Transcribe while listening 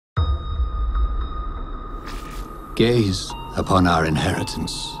Gaze upon our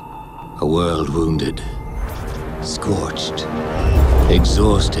inheritance. A world wounded, scorched,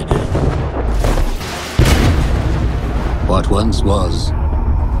 exhausted. What once was,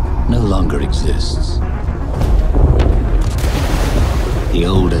 no longer exists. The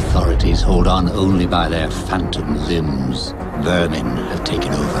old authorities hold on only by their phantom limbs. Vermin have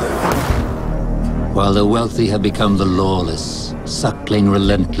taken over. While the wealthy have become the lawless, suckling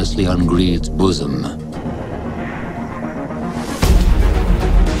relentlessly on greed's bosom.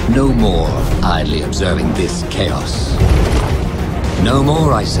 No more idly observing this chaos. No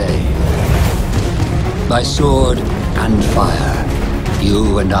more, I say. By sword and fire,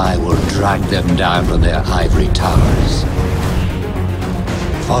 you and I will drag them down from their ivory towers.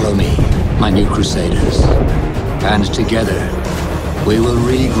 Follow me, my new crusaders, and together we will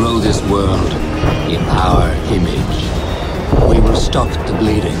regrow this world in our image. We will stop the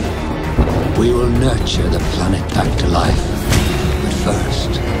bleeding. We will nurture the planet back to life.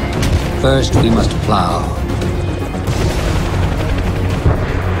 But first we must plow.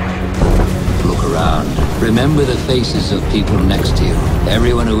 Look around. Remember the faces of people next to you.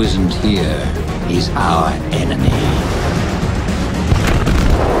 Everyone who isn't here is our enemy.